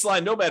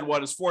baseline Nomad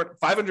one is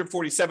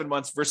 547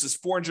 months versus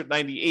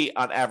 498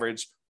 on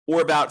average,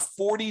 or about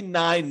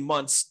 49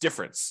 months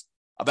difference.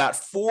 About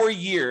 4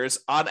 years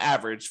on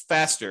average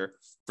faster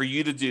for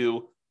you to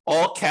do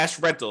all cash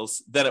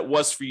rentals than it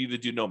was for you to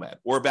do Nomad,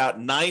 or about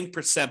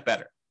 9%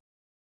 better.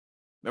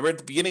 Remember at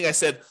the beginning, I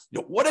said,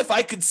 what if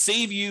I could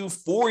save you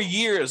 4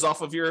 years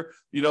off of your,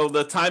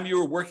 the time you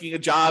were working a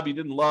job you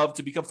didn't love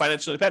to become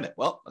financially independent?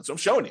 Well, that's what I'm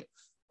showing you.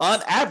 On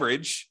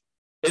average,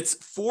 It's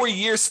 4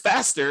 years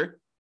faster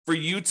for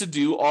you to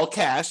do all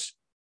cash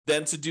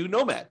than to do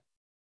Nomad.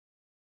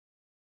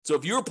 So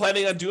if you were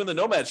planning on doing the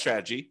Nomad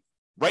strategy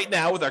right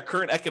now with our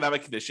current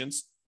economic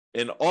conditions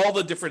in all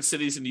the different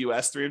cities in the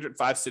US,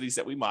 305 cities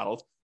that we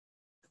modeled,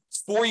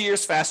 it's 4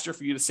 years faster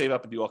for you to save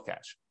up and do all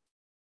cash.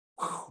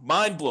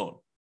 Mind blown.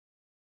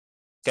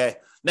 Okay.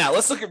 Now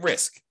let's look at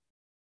risk.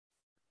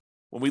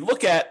 When we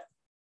look at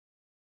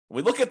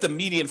the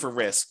median for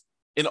risk,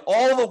 in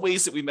all the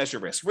ways that we measure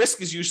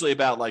risk is usually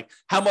about like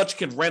how much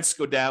can rents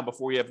go down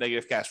before you have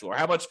negative cash flow, or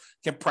how much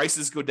can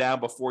prices go down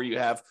before you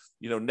have,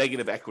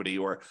 negative equity,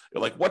 or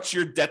like what's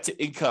your debt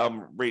to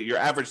income rate, your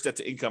average debt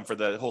to income for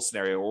the whole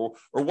scenario, or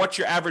what's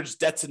your average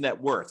debt to net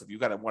worth. If you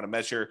kind of want to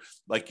measure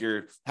like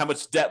how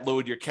much debt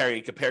load you're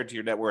carrying compared to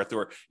your net worth,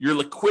 or your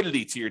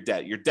liquidity to your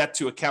debt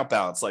to account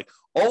balance, like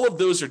all of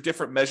those are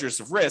different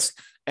measures of risk.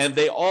 And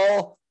a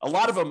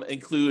lot of them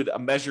include a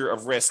measure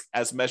of risk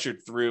as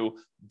measured through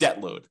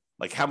debt load,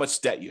 like how much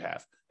debt you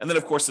have. And then,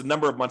 of course, the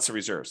number of months of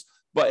reserves.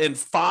 But in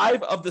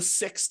 5 of the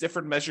 6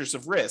 different measures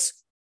of risk,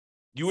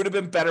 you would have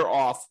been better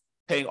off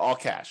paying all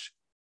cash.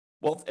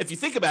 Well, if you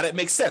think about it, it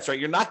makes sense, right?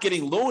 You're not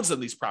getting loans on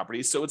these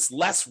properties, so it's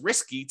less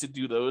risky to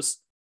do those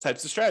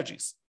types of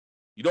strategies.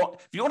 If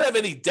you don't have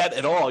any debt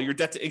at all, your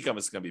debt to income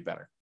is going to be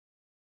better,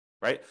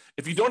 right?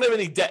 If you don't have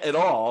any debt at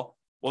all,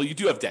 well, you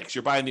do have debt because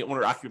you're buying the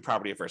owner-occupied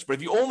property at first. But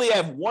if you only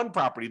have one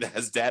property that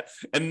has debt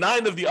and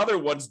 9 of the other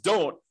ones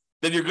don't,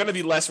 then you're going to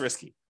be less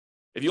risky.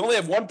 If you only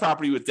have one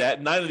property with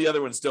debt, 9 of the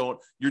other ones don't,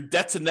 your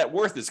debt to net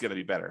worth is going to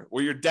be better,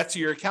 or your debt to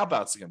your account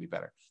balance is going to be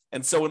better.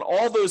 And so in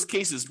all those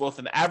cases, both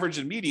in average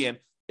and median,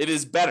 it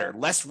is better,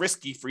 less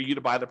risky for you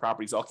to buy the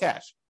properties all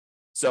cash.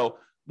 So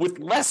with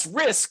less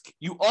risk,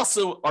 you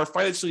also are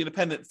financially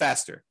independent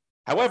faster.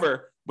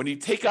 However, when you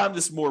take on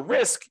this more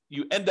risk,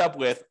 you end up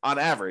with, on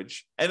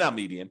average and on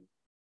median,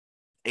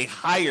 a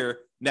higher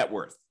net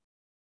worth.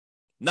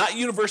 Not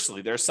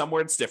universally. There's some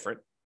where it's different,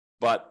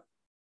 but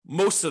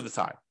most of the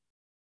time.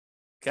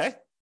 Okay?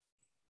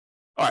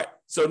 All right.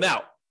 So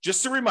now,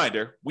 just a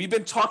reminder, we've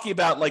been talking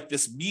about like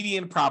this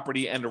median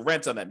property and the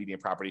rent on that median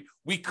property.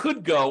 We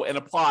could go and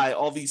apply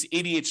all these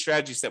 88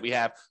 strategies that we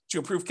have to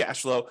improve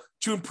cash flow,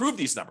 to improve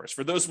these numbers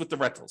for those with the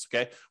rentals,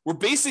 okay? We're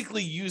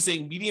basically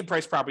using median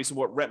price properties and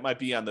what rent might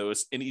be on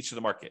those in each of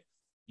the market.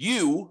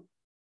 You,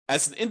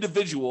 as an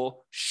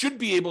individual, should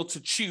be able to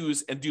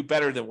choose and do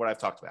better than what I've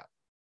talked about.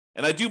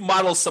 And I do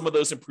model some of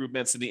those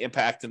improvements and the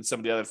impact and some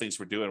of the other things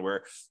we're doing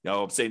where,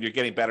 I'm saying you're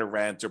getting better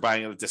rent or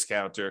buying at a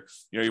discount, or,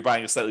 you're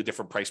buying a slightly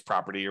different price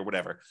property or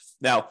whatever.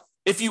 Now,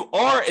 if you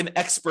are an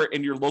expert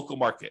in your local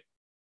market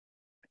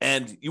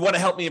and you want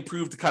to help me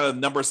improve the kind of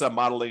numbers I'm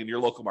modeling in your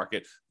local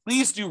market,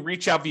 please do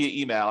reach out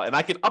via email and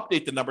I can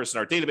update the numbers in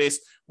our database,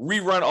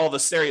 rerun all the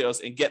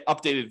scenarios, and get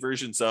updated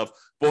versions of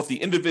both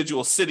the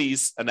individual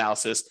cities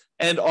analysis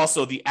and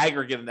also the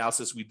aggregate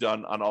analysis we've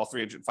done on all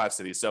 305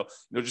 cities. So,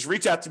 just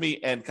reach out to me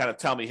and kind of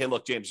tell me, hey,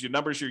 look, James, your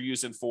numbers you're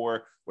using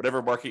for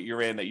whatever market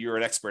you're in that you're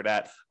an expert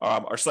at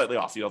are slightly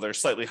off. They're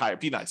slightly higher.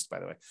 Be nice,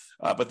 by the way,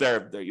 but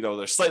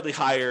they're slightly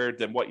higher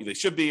than what they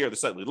should be, or they're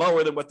slightly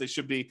lower than what they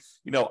should be.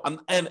 I'm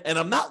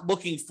not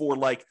looking for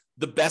like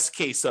the best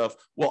case of,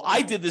 well,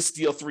 I did this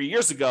deal 3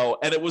 years ago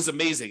and it was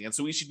amazing, and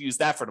so we should use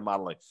that for the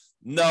modeling.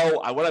 No,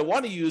 what I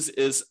want to use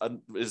is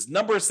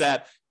numbers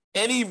that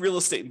any real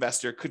estate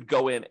investor could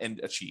go in and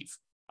achieve.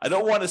 I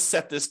don't want to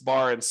set this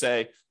bar and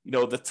say,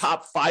 the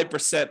top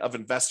 5% of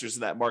investors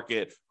in that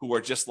market who are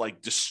just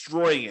like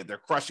destroying it, they're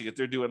crushing it,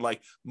 they're doing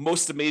like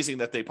most amazing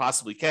that they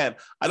possibly can.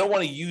 I don't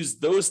want to use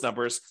those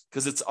numbers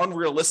because it's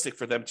unrealistic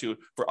for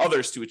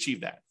others to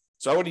achieve that.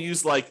 So I want to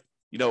use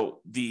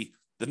the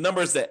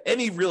numbers that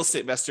any real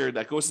estate investor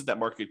that goes to that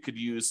market could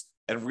use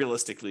and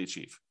realistically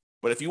achieve.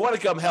 But if you want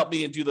to come help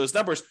me and do those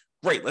numbers,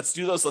 great, let's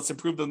do those. Let's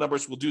improve the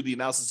numbers. We'll do the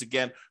analysis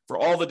again for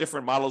all the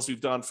different models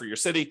we've done for your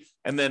city.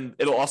 And then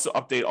it'll also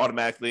update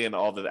automatically and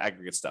all the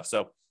aggregate stuff.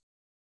 So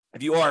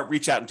if you are,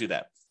 reach out and do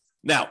that.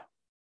 Now,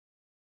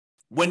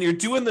 when you're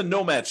doing the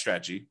Nomad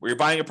strategy, where you're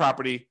buying a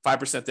property,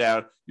 5%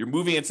 down, you're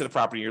moving into the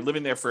property, you're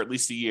living there for at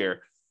least a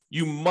year,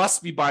 you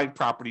must be buying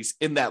properties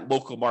in that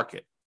local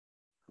market.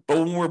 But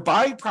when we're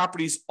buying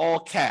properties all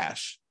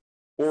cash,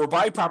 or we're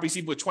buying properties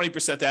even with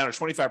 20% down or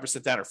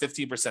 25% down or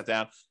 15%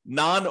 down,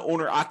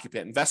 non-owner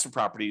occupant investment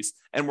properties,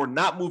 and we're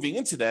not moving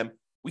into them,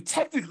 we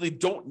technically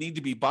don't need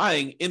to be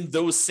buying in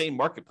those same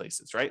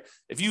marketplaces, right?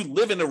 If you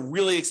live in a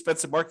really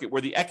expensive market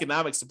where the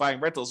economics of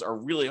buying rentals are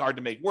really hard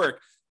to make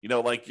work,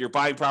 like you're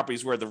buying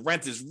properties where the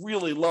rent is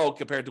really low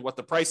compared to what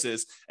the price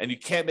is, and you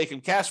can't make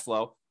them cash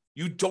flow,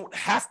 you don't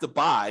have to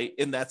buy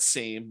in that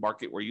same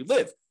market where you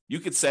live. You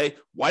could say,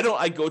 why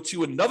don't I go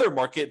to another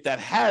market that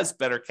has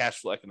better cash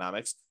flow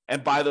economics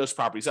and buy those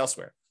properties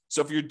elsewhere?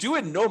 So if you're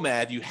doing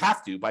Nomad, you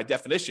have to, by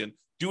definition,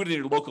 do it in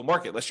your local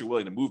market, unless you're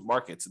willing to move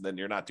markets, and then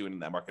you're not doing it in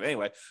that market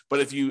anyway.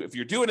 But if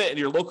you're doing it in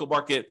your local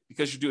market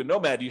because you're doing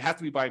Nomad, you have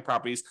to be buying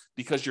properties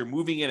because you're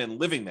moving in and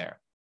living there.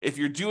 If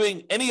you're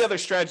doing any other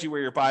strategy where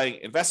you're buying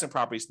investment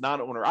properties,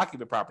 non-owner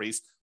occupant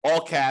properties,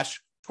 all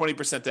cash,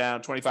 20%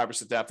 down,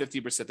 25% down,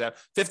 15% down,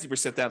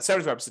 50% down,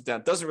 75%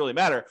 down, doesn't really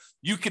matter.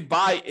 You could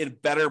buy in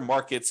better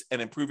markets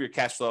and improve your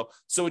cash flow.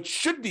 So it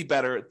should be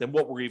better than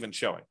what we're even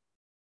showing.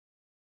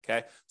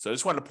 Okay. So I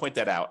just wanted to point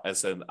that out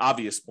as an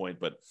obvious point,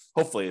 but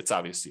hopefully it's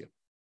obvious to you.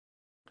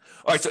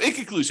 All right. So in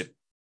conclusion,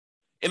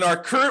 in our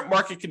current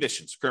market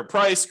conditions, current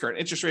price, current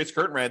interest rates,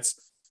 current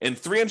rents in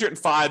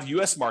 305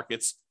 US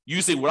markets,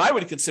 using what I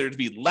would consider to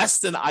be less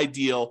than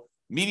ideal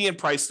median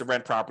price to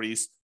rent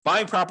properties,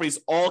 buying properties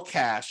all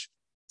cash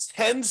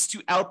tends to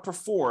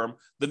outperform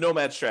the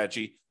Nomad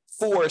strategy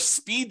for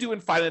speed to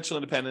financial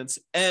independence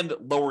and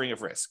lowering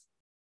of risk.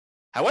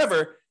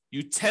 However,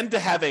 you tend to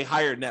have a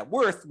higher net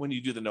worth when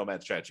you do the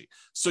Nomad strategy.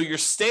 So your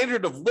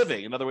standard of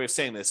living, another way of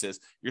saying this is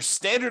your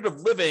standard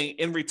of living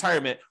in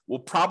retirement will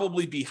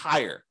probably be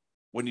higher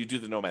when you do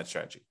the Nomad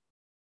strategy.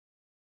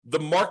 The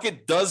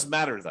market does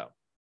matter though.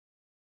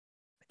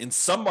 In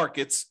some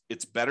markets,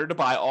 it's better to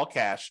buy all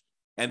cash,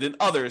 and in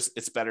others,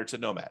 it's better to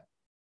Nomad.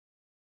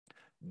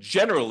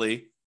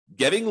 Generally,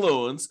 getting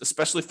loans,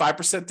 especially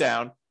 5%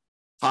 down,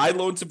 high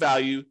loan to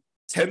value,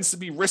 tends to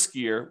be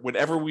riskier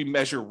whenever we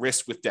measure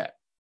risk with debt.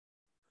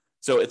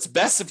 So it's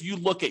best if you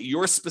look at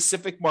your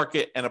specific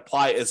market and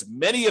apply as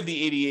many of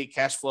the 88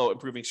 cash flow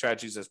improving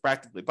strategies as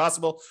practically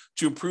possible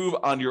to improve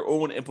on your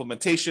own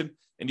implementation.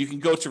 And you can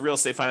go to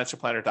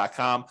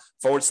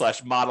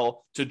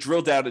realestatefinancialplanner.com/model to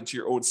drill down into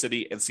your own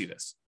city and see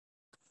this.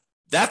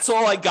 That's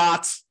all I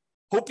got.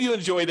 Hope you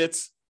enjoyed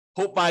it.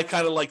 Hope my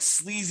kind of like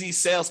sleazy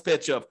sales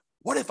pitch of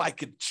what if I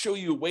could show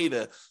you a way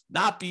to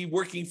not be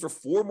working for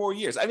 4 more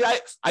years? I mean,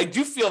 I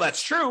do feel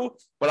that's true,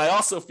 but I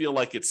also feel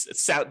like it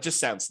just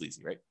sounds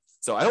sleazy, right?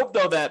 So I hope,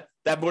 though, that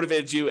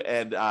motivated you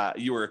and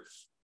you were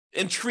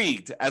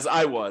intrigued, as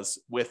I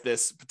was, with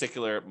this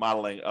particular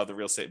modeling of the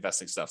real estate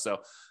investing stuff.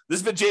 So this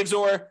has been James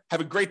Orr.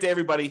 Have a great day,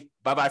 everybody.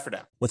 Bye-bye for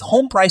now. With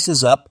home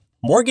prices up,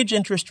 mortgage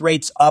interest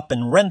rates up,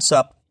 and rents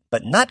up,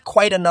 but not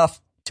quite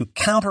enough to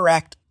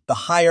counteract the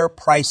higher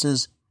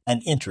prices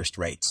and interest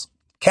rates.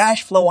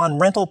 Cash flow on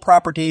rental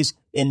properties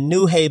in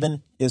New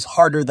Haven is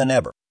harder than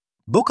ever.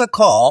 Book a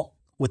call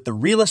with the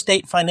Real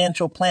Estate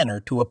Financial Planner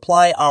to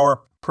apply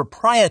our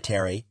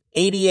proprietary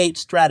 88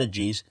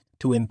 strategies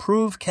to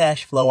improve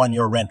cash flow on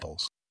your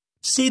rentals.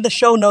 See the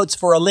show notes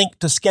for a link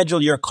to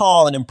schedule your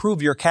call and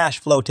improve your cash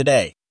flow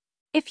today.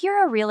 If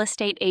you're a real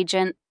estate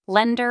agent,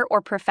 lender,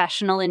 or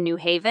professional in New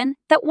Haven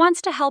that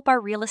wants to help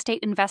our real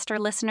estate investor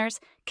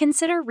listeners,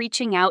 consider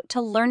reaching out to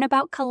learn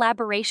about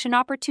collaboration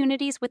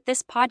opportunities with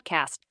this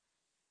podcast.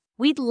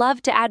 We'd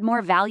love to add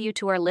more value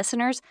to our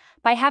listeners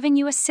by having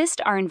you assist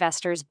our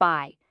investors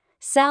buy,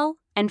 sell,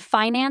 and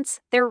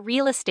finance their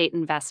real estate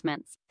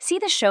investments. See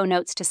the show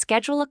notes to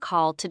schedule a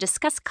call to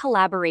discuss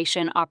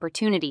collaboration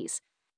opportunities.